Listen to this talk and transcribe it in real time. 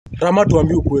Rama,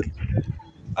 tuambie ukweli.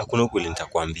 Hakuna ukweli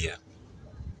nitakwambia.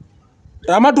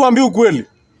 Rama, tuambie ukweli.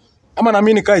 Ama na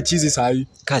mimi nikae chizi saa hii.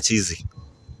 Kaa chizi.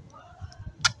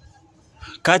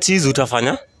 Kaa chizi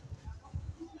utafanya?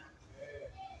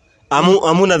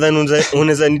 Amu nadhani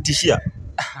unaweza nitishia.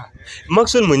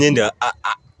 Maxwell mwenyewe ndio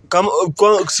kama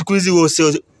siku hizi wewe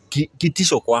sio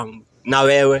kitisho kwangu. Na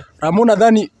wewe? Rama,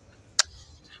 nadhani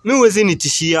mimi huwezi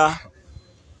nitishia.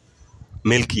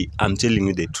 Melki, I'm telling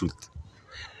you the truth.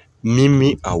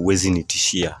 Mimi hauwezi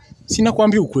nitishia. Sina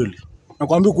kuambia ukweli.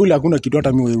 Nakwambia ukweli, hakuna kitu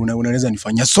hata mimi unaweza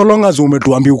nifanyia. So long as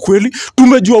umetuambia ukweli,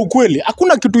 tumejua ukweli.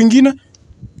 Hakuna kitu kingine.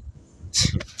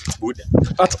 Buda.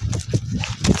 Hata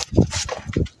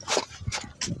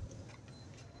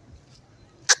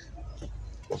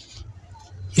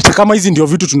ita kama hizi ndio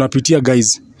vitu tunapitia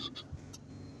guys.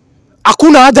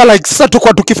 Hakuna haja like sasa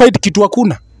tukifight kitu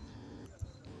hakuna.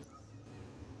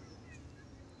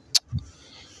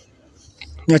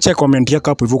 Niache comment yako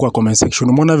hapo hivyo kwa comment section.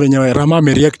 Umeona venye Rama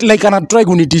amereact like ana try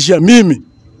kunitishia mimi.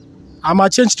 I'm a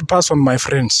changed person, my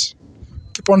friends.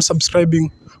 Keep on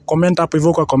subscribing. Comment hapo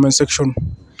hivyo kwa comment section.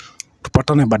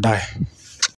 Tupatane baadaye.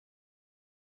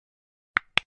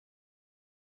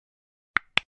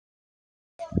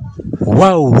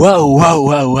 Wow.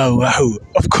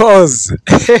 Of course.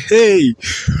 Hey.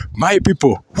 My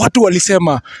people. Watu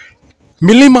walisema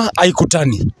milima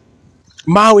haikutani.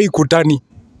 Mawe ikutani.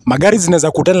 Magari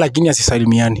zinaweza kutana lakini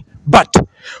asisalimiani. But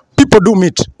people do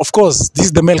meet. Of course, this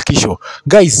is the Melki Show.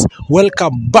 Guys,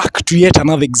 welcome back to yet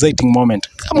another exciting moment.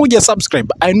 Kama huja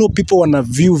subscribe, I know people wana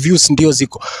views ndio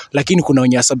ziko, lakini kuna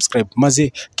wenye subscribe.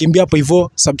 Maze, kimbia hapo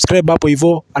hivyo, subscribe hapo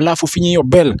hivyo, alafu finya hiyo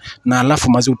bell na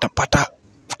alafu maze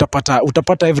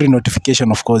utapata every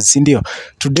notification, of course, si ndio?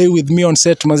 Today with me on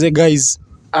set, maze guys,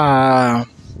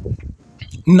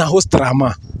 na host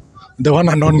Rama. The one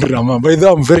and only Rama. By the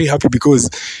way, I'm very happy because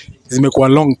zimekuwa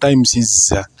long time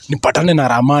since nipatane na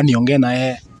Rama niongee na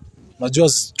yeye. Unajua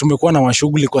tumekuwa na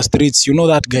mashughuli kwa streets, you know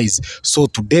that guys. So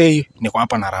today niko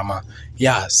hapa na Rama.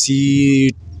 Yeah,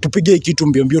 si tupige kitu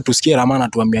mbio tusikie Rama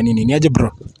anatuambia nini. Ni aje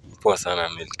bro? Poa sana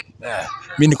Melki.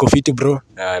 Mimi niko fiti bro.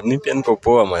 Mimi pia niko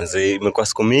poa manze. Imekuwa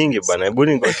siku mingi bana. Hebu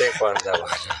ningote kwanza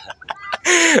bana.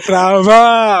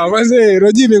 Rama, maze,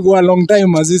 Roji imekuwa long time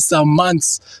maze, some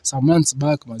months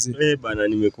back maze. Bana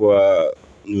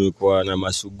nimekuwa na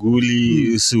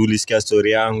mashughuli, ulisikia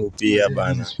story yangu pia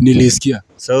bana. Nilisikia.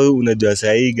 So unajua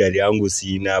sasa hii gari yangu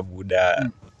sina buda.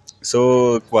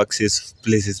 So ku access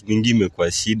places mingi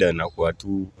imekuwa shida na kwa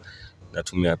tu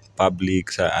natumia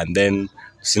public and then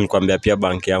sinikwambia pia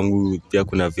banki yangu pia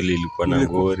kuna vile ilikuwa na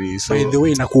ngori. So by the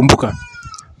way nakumbuka.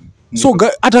 So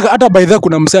hata by the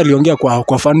kuna msee aliongea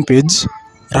kwa fan page,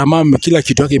 Rama kila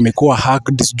kitu yake imekuwa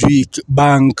hacked, sijui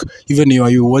bank, even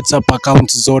your WhatsApp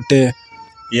accounts zote.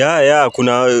 Yeah,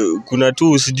 kuna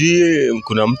tu sijui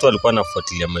kuna mtu alikuwa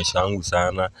anafuatilia maisha yangu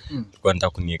sana, alikuwa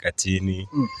anataka kuniweka chini.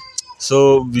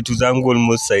 So vitu zangu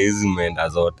almost size zimeenda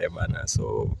zote bana.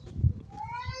 So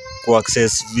ku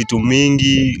access vitu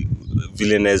mingi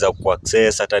vile naweza ku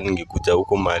access, hata ningekuja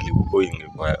huko mahali huko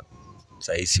ingekuwa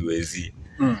sasa siwezi.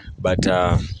 But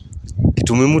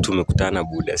kitu muhimu tumekutana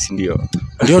buda, si ndio?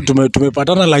 Ndio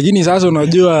tumepatana, lakini sasa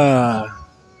unajua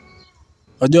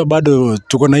bado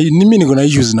tuko na mimi niko na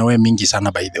issues na wewe mingi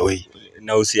sana by the way.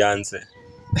 Na usianze.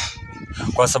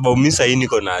 Kwa sababu mimi sasa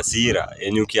niko na hasira,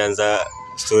 yani ukianza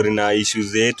story na issues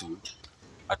zetu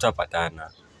hatutapatana.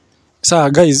 Sasa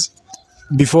guys,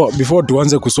 before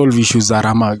tuanze kusolve issues za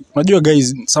Rama, unajua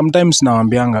guys, sometimes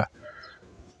nawaambianga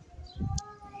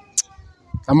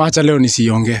ama acha leo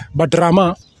nisiongee, but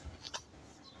Rama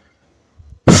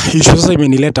issue sasa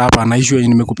imenileta hapa, na issue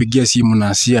nimekupigia simu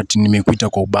na si ati nimekuita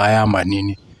kwa ubaya ama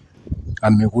nini,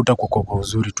 amekuta kwa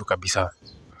uzuri tu kabisa.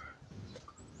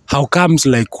 How comes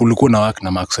like ulikuwa na work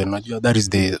na Maxwell? Unajua that is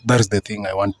the thing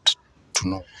I want to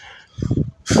know.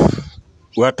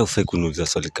 What of kunuza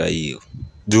solika hiyo?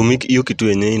 Hiyo kitu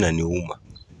yenyewe inaniuma.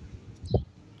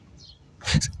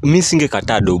 Mimi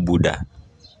singekataa do buda.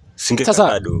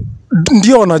 Singekataa do.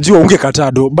 Ndio unajua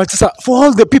ungekataa do, but sasa for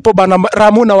all the people bana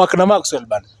Ramuna work na Maxwell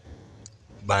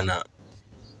bana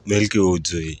Melki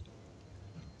ujui.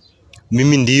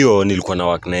 Mimi ndio nilikuwa na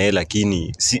work na yeye,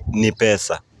 lakini ni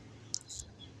pesa.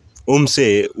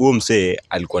 Umse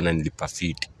alikuwa ananilipa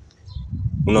fiti.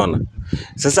 Unaona?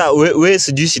 Sasa wewe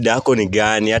sijui shida yako ni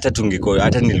gani? Hata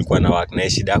nilikuwa na work na yeye,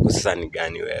 shida yako sasa ni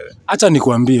gani wewe? Acha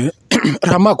nikwambie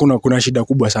Rama, kuna shida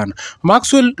kubwa sana.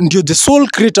 Maxwell ndio the sole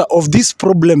creator of these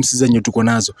problems zenye tuko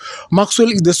nazo.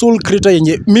 Maxwell is the sole creator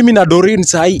yenye mimi na Doreen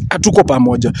sahi hatuko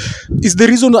pamoja. Is the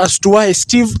reason as to why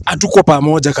Steve hatuko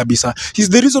pamoja kabisa. Is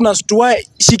the reason as to why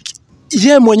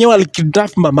yeye mwenyewe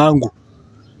alikidnap mamangu.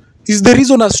 is the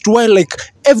reason as to why like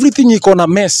everything iko na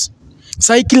mess.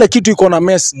 Sai kila kitu iko na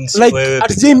mess. Like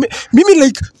mimi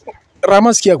like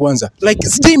Rama sikia kwanza. Like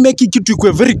sijai make kitu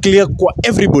iko very clear kwa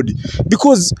everybody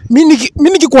because mimi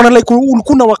nikikuona like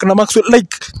ulikuwa na work na Maxwell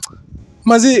like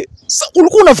mazi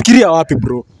ulikuwa unafikiria wapi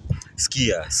bro?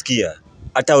 Sikia.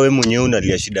 Hata wewe mwenyewe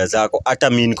unalia shida zako, hata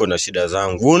mimi niko na shida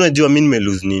zangu. Wewe unajua mimi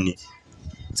nimelose nini?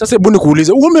 Sasa hebu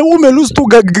nikuulize, lose tu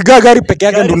gari peke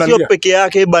yake ndo unalia? Sio peke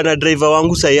yake bana, driver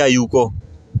wangu sasa hayuko.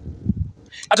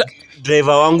 Hata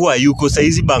driver wangu hayuko, sasa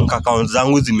hizi bank accounts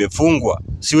zangu zimefungwa.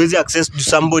 Siwezi access to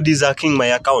somebody hacking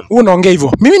my account. Unaongea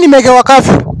hivyo. Mimi nimewekewa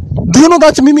curfew. Do you know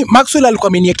that mimi Maxwell alikuwa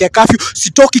ameniwekea curfew,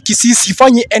 sitoki Kisii,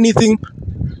 sifanyi anything.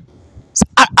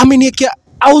 Ameniwekea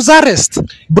house arrest.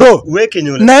 Bro,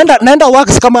 naenda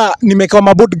works kama nimewekewa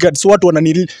mabodyguards, watu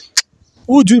wananili.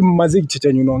 Hujui maziki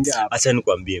chenye unaongea hapa. Acha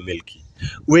nikwambie Melki.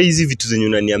 Wewe hizi vitu zenye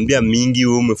unaniambia mingi,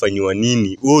 wewe umefanywa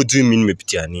nini? Wewe hujui mimi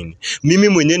nimepitia nini. Mimi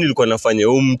mwenyewe nilikuwa nafanya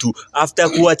huyo mtu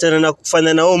after kuachana na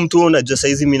kufanya na huyo mtu, unajua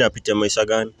saizi mimi napitia maisha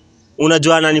gani?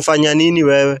 Unajua ananifanya nini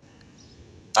wewe?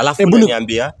 Alafu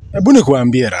unaniambia? Hebu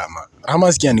nikuambie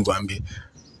Rama sikia nikwambie.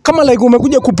 Kama like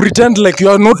umekuja ku pretend like you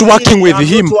are not working with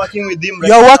him.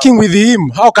 You are working with him.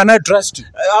 How can I trust you?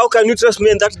 How can you trust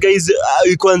me? And that guy is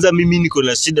kwanza mimi niko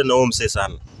na shida na mse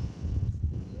sana.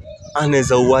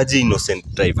 Anaweza uaje innocent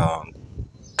driver wangu?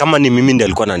 Kama ni mimi ndiye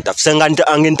alikuwa ananitafuta,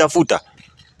 angenitafuta.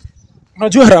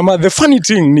 Unajua Rama, the funny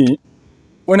thing ni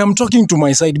when I'm talking to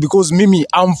my side because mimi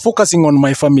I'm focusing on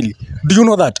my family. Do you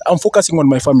know that? I'm focusing on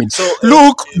my family. So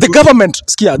look, the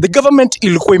government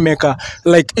ilikuwa imeka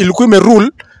like ilikuwa ime rule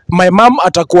my mom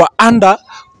atakuwa under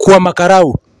kwa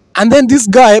makarau. And then this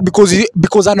guy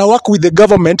because ana work with the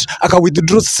government aka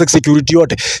withdraw security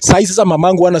yote. Sasa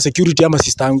mamangu ana security ama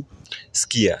sistangu.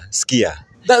 Sikia.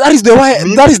 That is the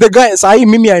why that is the guy. Sahi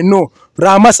mimi I know.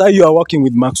 Rama sahi you are working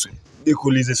with Maxwell.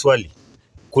 Nikuulize swali.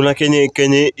 Kuna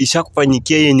kenye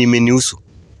ishakufanyikia yenye imenihusu.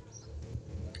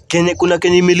 Kuna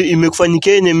kenye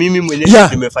imekufanyikia yenye mimi mwenyewe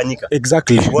nimefanyika.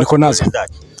 Exactly. Niko nazo.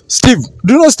 Steve,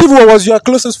 do you know Steve was your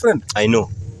closest friend? I know.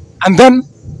 And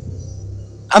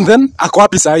then ako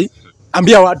wapi sahi?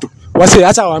 Ambia watu. Wase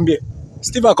acha waambie.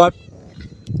 Steve ako wapi?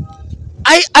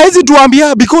 I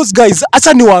tuambia because guys,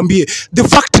 acha niwaambie. The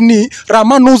fact ni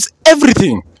Rama knows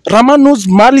everything. Rama knows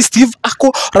mali Steve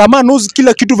ako. Rama knows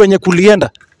kila kitu venye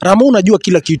kulienda. Rama unajua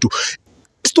kila kitu.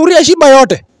 Story ya Shiba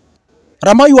yote.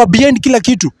 Rama you are behind kila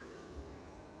kitu.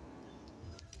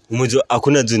 Umejua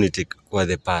hakuna genetic kwa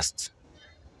the past.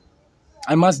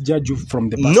 I must judge you from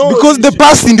the past. No, because the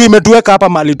past ndio imetuweka hapa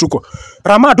mali tuko.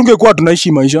 Rama tungekuwa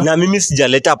tunaishi maisha. Na mimi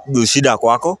sijaleta shida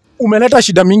kwako. Umeleta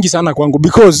shida mingi sana kwangu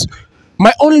because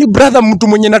my only brother, mtu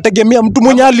mwenye nategemea, mtu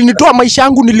mwenye alinitoa maisha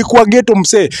yangu, nilikuwa ghetto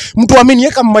msee. Mtu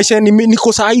ameniweka maisha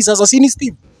niko saa hii sasa, si ni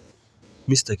Steve?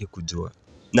 Mimi sitaki kujua.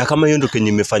 Na kama hiyo ndio kenye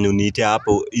imefanya uniite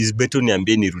hapo, is better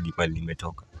niambie nirudi pale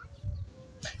nimetoka.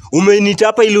 Umeniita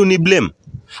hapa ili uniblame.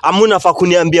 Ama unafaa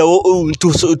kuniambia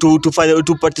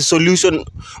tupate solution,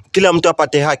 kila mtu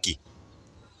apate haki.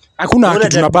 Hakuna haki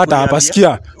tunapata hapa,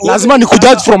 sikia. Lazima ni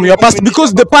kujudge from your past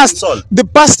because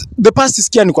the past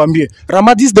sikia nikwambie.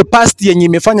 Rama is the past yenye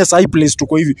imefanya sahi place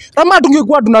tuko hivi. Rama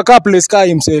tungekuwa tunakaa place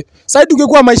kai mse. Sahi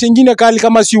tungekuwa maisha mengine kali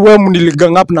kama si wewe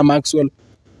mnigang up na Maxwell.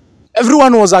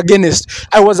 Everyone was against.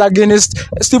 I was against.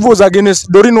 Steve was against.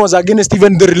 Doreen was against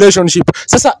even the relationship.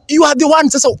 Sasa you are the one.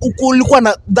 Sasa ulikuwa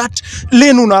na that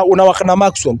lane unawaka na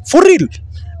Maxwell. For real.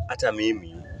 Hata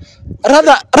mimi.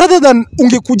 Rather than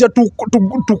ungekuja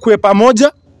tukue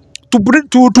pamoja to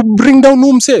bring down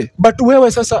umse. But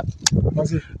wewe sasa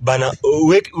bana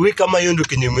we kama hiyo ndio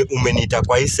kenye umeniita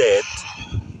kwa hii set,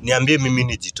 niambie mimi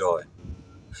nijitoe.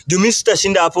 Mimi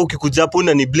sitashinda hapo ukikuja hapo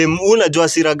na ni blame. Unajua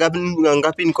sira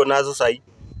ngapi niko nazo sasa.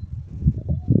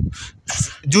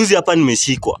 Juzi hapa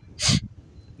nimeshikwa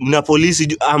na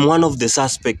polisi. I'm one of the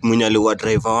suspect mwenye aliwa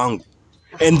driver wangu.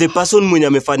 And the person mwenye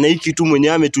amefanya hiki kitu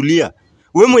mwenye ametulia.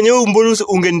 Wewe mwenyewe mbona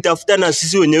ungenitafuta na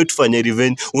sisi wenyewe tufanye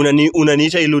revenge?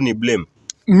 Unaniita ile ni blame.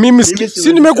 Mimi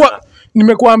si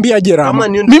nimekuambia je Rama.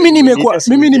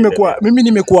 Mimi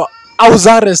nimekuwa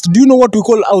house arrest. Do you know what we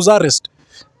call house arrest?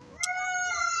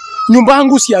 Nyumba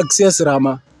yangu si access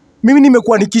Rama. Mimi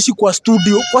nimekuwa nikiishi kwa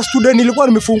studio. Kwa studio nilikuwa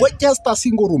nimefungwa just a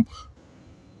single room.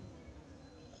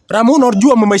 Rama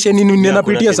unajua maisha nini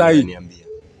ninapitia sasa hivi.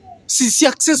 Si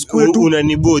access kwetu.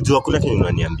 Unanibojo hakuna kitu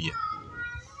unaniambia.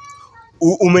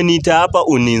 Umeniita hapa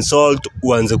uninsult,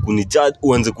 uanze kunijudge,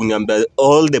 uanze kuniambia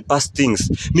all the past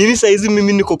things. Mimi sasa hizi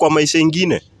mimi niko kwa maisha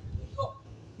mengine.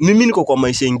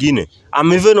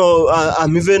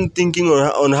 I'm even thinking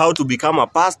on how to become a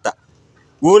pastor.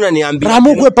 Wewe unaniambia Rama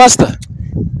uwe pastor?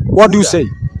 What do you say?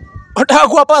 Unataka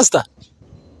kuwa pastor?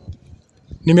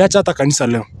 Nimeacha hata kanisa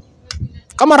leo.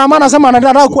 Kama Rama anasema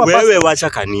anataka kuwa pastor. Wewe wacha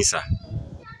kanisa.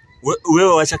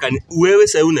 Wewe wacha kanisa. Wewe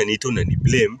sasa unaniita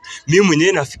unaniblame. Mimi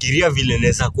mwenyewe nafikiria vile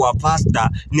naweza kuwa pastor,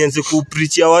 nianze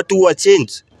kupreachia watu wa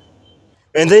change.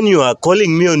 And then you are calling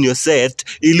me on your set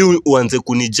ili uanze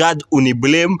kunijudge,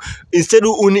 uniblame instead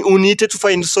uniite to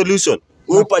find solution.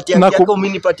 Wewe upatie yako, mimi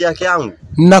nipatie yake yangu.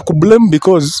 Na kublame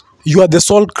because you are the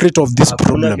sole creator of this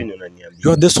problem.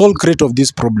 You are the sole creator of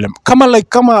this problem.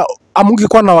 Kama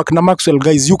amungekuwa na wakina Maxwell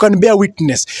guys, you can bear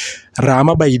witness.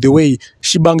 Rama by the way,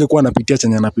 Shiba angekuwa anapitia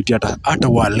chenye anapitia hata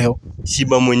wa leo.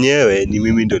 Shiba mwenyewe ni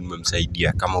mimi ndo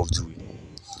nimemsaidia kama ujui.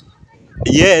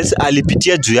 Yes,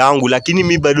 alipitia juu yangu lakini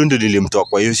mimi bado ndo nilimtoa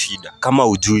kwa hiyo shida kama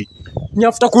ujui. Ni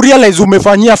after kurealize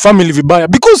umefanyia family vibaya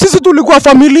because sisi tulikuwa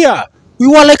familia. We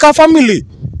were like a family.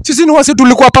 Sisi ni wasi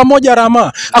tulikuwa pamoja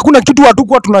Rama. Hakuna kitu watu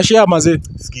kwa tunashare mazee.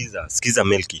 Sikiza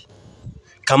Melki.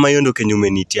 Kama hiyo ndo kenye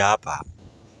umenitia hapa,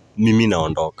 mimi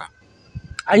naondoka.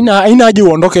 Haina haja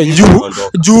uondoke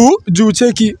juu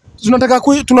cheki.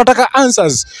 Tunataka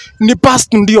answers. Ni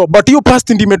past ndio, but hiyo past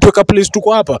ndio imetuweka place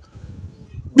tuko hapa.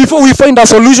 Before we find a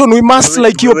solution, we must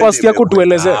like your past yako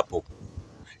tueleze.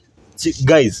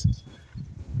 Guys,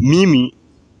 mimi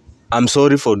I'm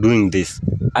sorry for doing this.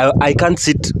 I can't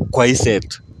sit kwa hii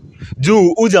set.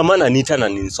 Juu ujamana nita na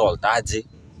insult aje.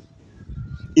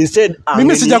 Instead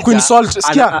mimi sija kuinsult.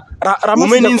 Sikia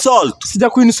Rama insult. Sija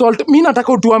kuinsult. Mimi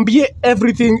nataka utuambie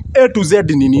everything A to Z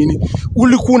ni nini.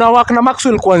 Ulikuwa na work na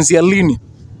Maxwell kuanzia lini?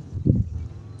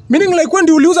 Meaning like when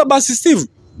uliuza basi Steve.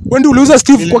 When uliuza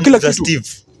Steve kwa kila kitu.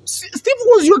 Steve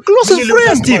was your closest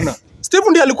friend. Steve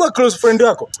ndiye alikuwa close friend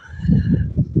yako.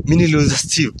 Mimi niliuza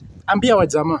Steve. Ambia wa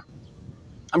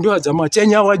jamaa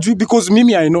chenye hawajui because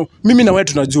mimi I know. Mimi na wewe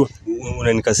tunajua.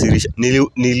 Unanikasirisha.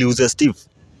 Niliuza Steve.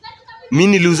 Mimi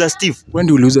niliuza Steve. When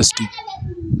do you lose Steve?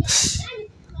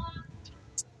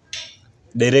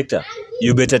 Director,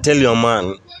 you better tell your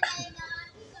man.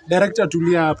 Director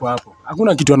tulia hapo.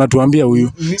 Hakuna kitu anatuambia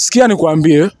huyu. Sikia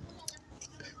nikwambie.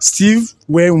 Steve,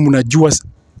 wewe mnajua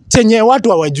chenye watu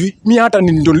hawajui. Mimi hata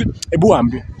hebu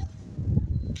ambie.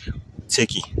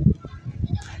 Cheki.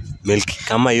 Melki,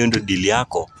 kama hiyo ndo deal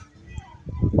yako.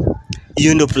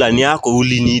 Hiyo ndo plan yako,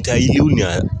 uliniita ili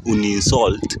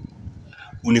uni-insult.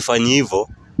 Unifanyie hivyo,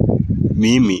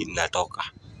 mimi natoka.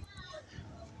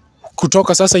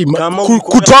 Kutoka sasa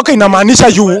kutoka inamaanisha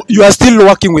you are still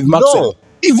working with Maxwell. No.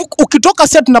 Ukitoka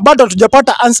set na bado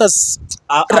tujapata answers.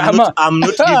 I'm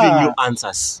not giving you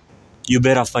answers. You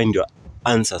better find your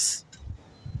answers.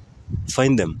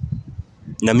 Find them.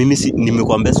 Na mimi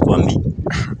nimekuambia sikuambii.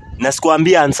 Na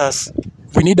sikuambia answers.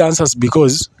 We need answers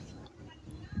because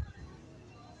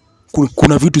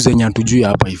kuna vitu zenye hatujui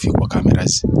hapa hivi kwa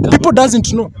cameras. People doesn't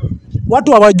know.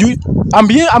 Watu hawajui.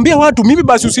 Ambia watu, mimi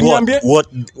basi usiniambie.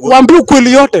 Waambie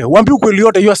ukweli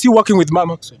yote. You are still working with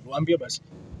Mama. Waambie basi.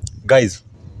 Guys,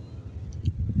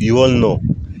 you all know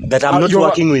that I'm not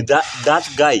working with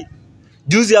that guy.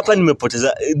 Juzi hapa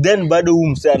nimepoteza, then bado huyu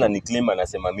msee ananiclaim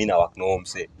anasema mimi na work na huyo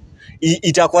msee.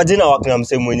 Itakuwaje na work na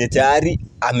msee mwenye tayari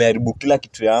ameharibu kila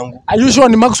kitu yangu? Are you sure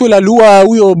ni Maxwell aliua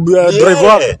huyo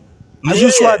driver? Are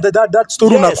you sure that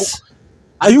story yes.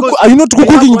 Are you not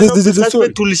cooking this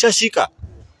story? Tulishashika.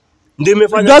 Ndio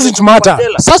imefanya. It doesn't matter.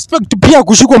 Suspect pia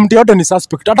kushikwa mtu yote ni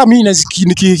suspect. Hata mimi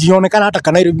nikionekana hata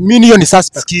Kanairi mimi hiyo ni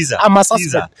suspect. I'm a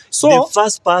suspect. So the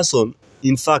first person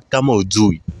in fact kama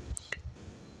ujui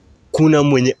kuna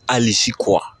mwenye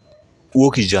alishikwa.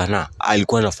 Huo kijana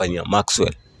alikuwa anafanyia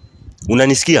Maxwell.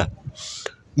 Unanisikia?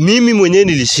 Mimi mwenyewe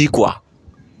nilishikwa.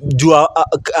 Jua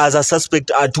as a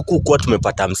suspect hatukuwa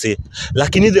tumepata msee.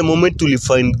 Lakini the moment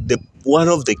tulifind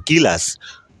one of the killers,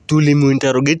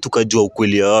 tulimuinterrogate tukajua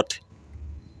ukweli yote.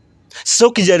 Sasa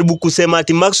ukijaribu kusema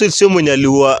ati Maxwell sio mwenye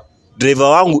aliua driver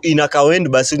wangu inakawend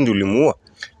basi ndio ulimuua.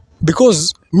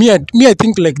 Because me I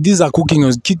think like these are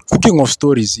cooking of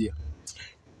stories here.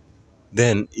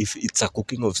 Then if it's a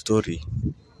cooking of story,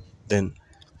 then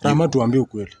Rama tuambie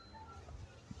ukweli.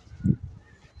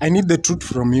 I need the truth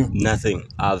from you. Nothing.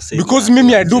 I've said because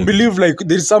mimi I do believe like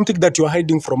there is something that you are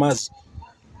hiding from us.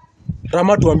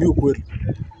 Rama tuambie ukweli.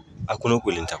 Hakuna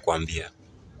ukweli nitakwambia.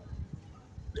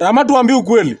 Rama tuambie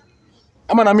ukweli.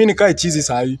 Ama na mimi nikae chizi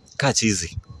saa hii. Kaa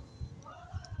chizi.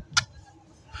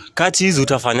 Kaa chizi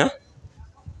utafanya?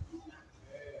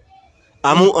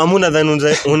 Amu nadhani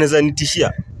unaweza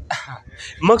nitishia.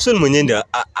 Maxwell mwenyewe ndio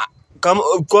kama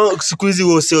siku hizi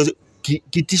wewe sio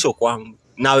kitisho kwangu.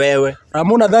 Na wewe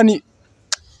Rama nadhani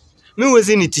mimi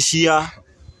huwezi nitishia.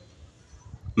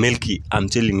 Melki, I'm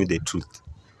telling you the truth.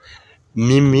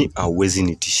 Mimi hauwezi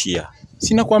nitishia.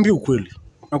 Sina kuambia ukweli.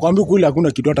 Nakwambia ukweli,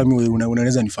 hakuna kitu hata mimi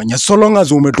unaweza nifanyia. So long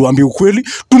as umetuambia ukweli,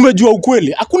 tumejua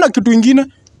ukweli. Hakuna kitu kingine.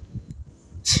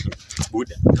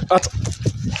 Buda. Hata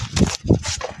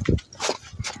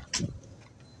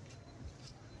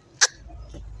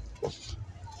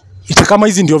ita kama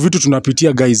hizi ndio vitu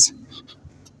tunapitia guys.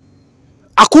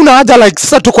 Hakuna haja like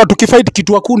sasa tukwa tukifight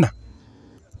kitu hakuna.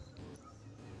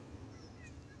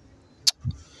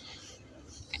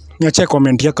 Niache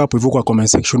comment yako hapo hivyo kwa comment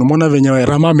section. Umeona venye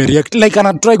Rama amereact like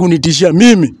ana try kunitishia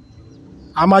mimi.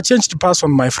 I'm a changed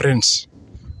person my friends.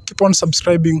 Keep on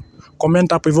subscribing.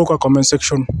 Comment hapo hivyo kwa comment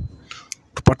section.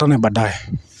 Tupatane baadaye.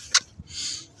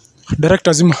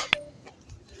 Director Zima.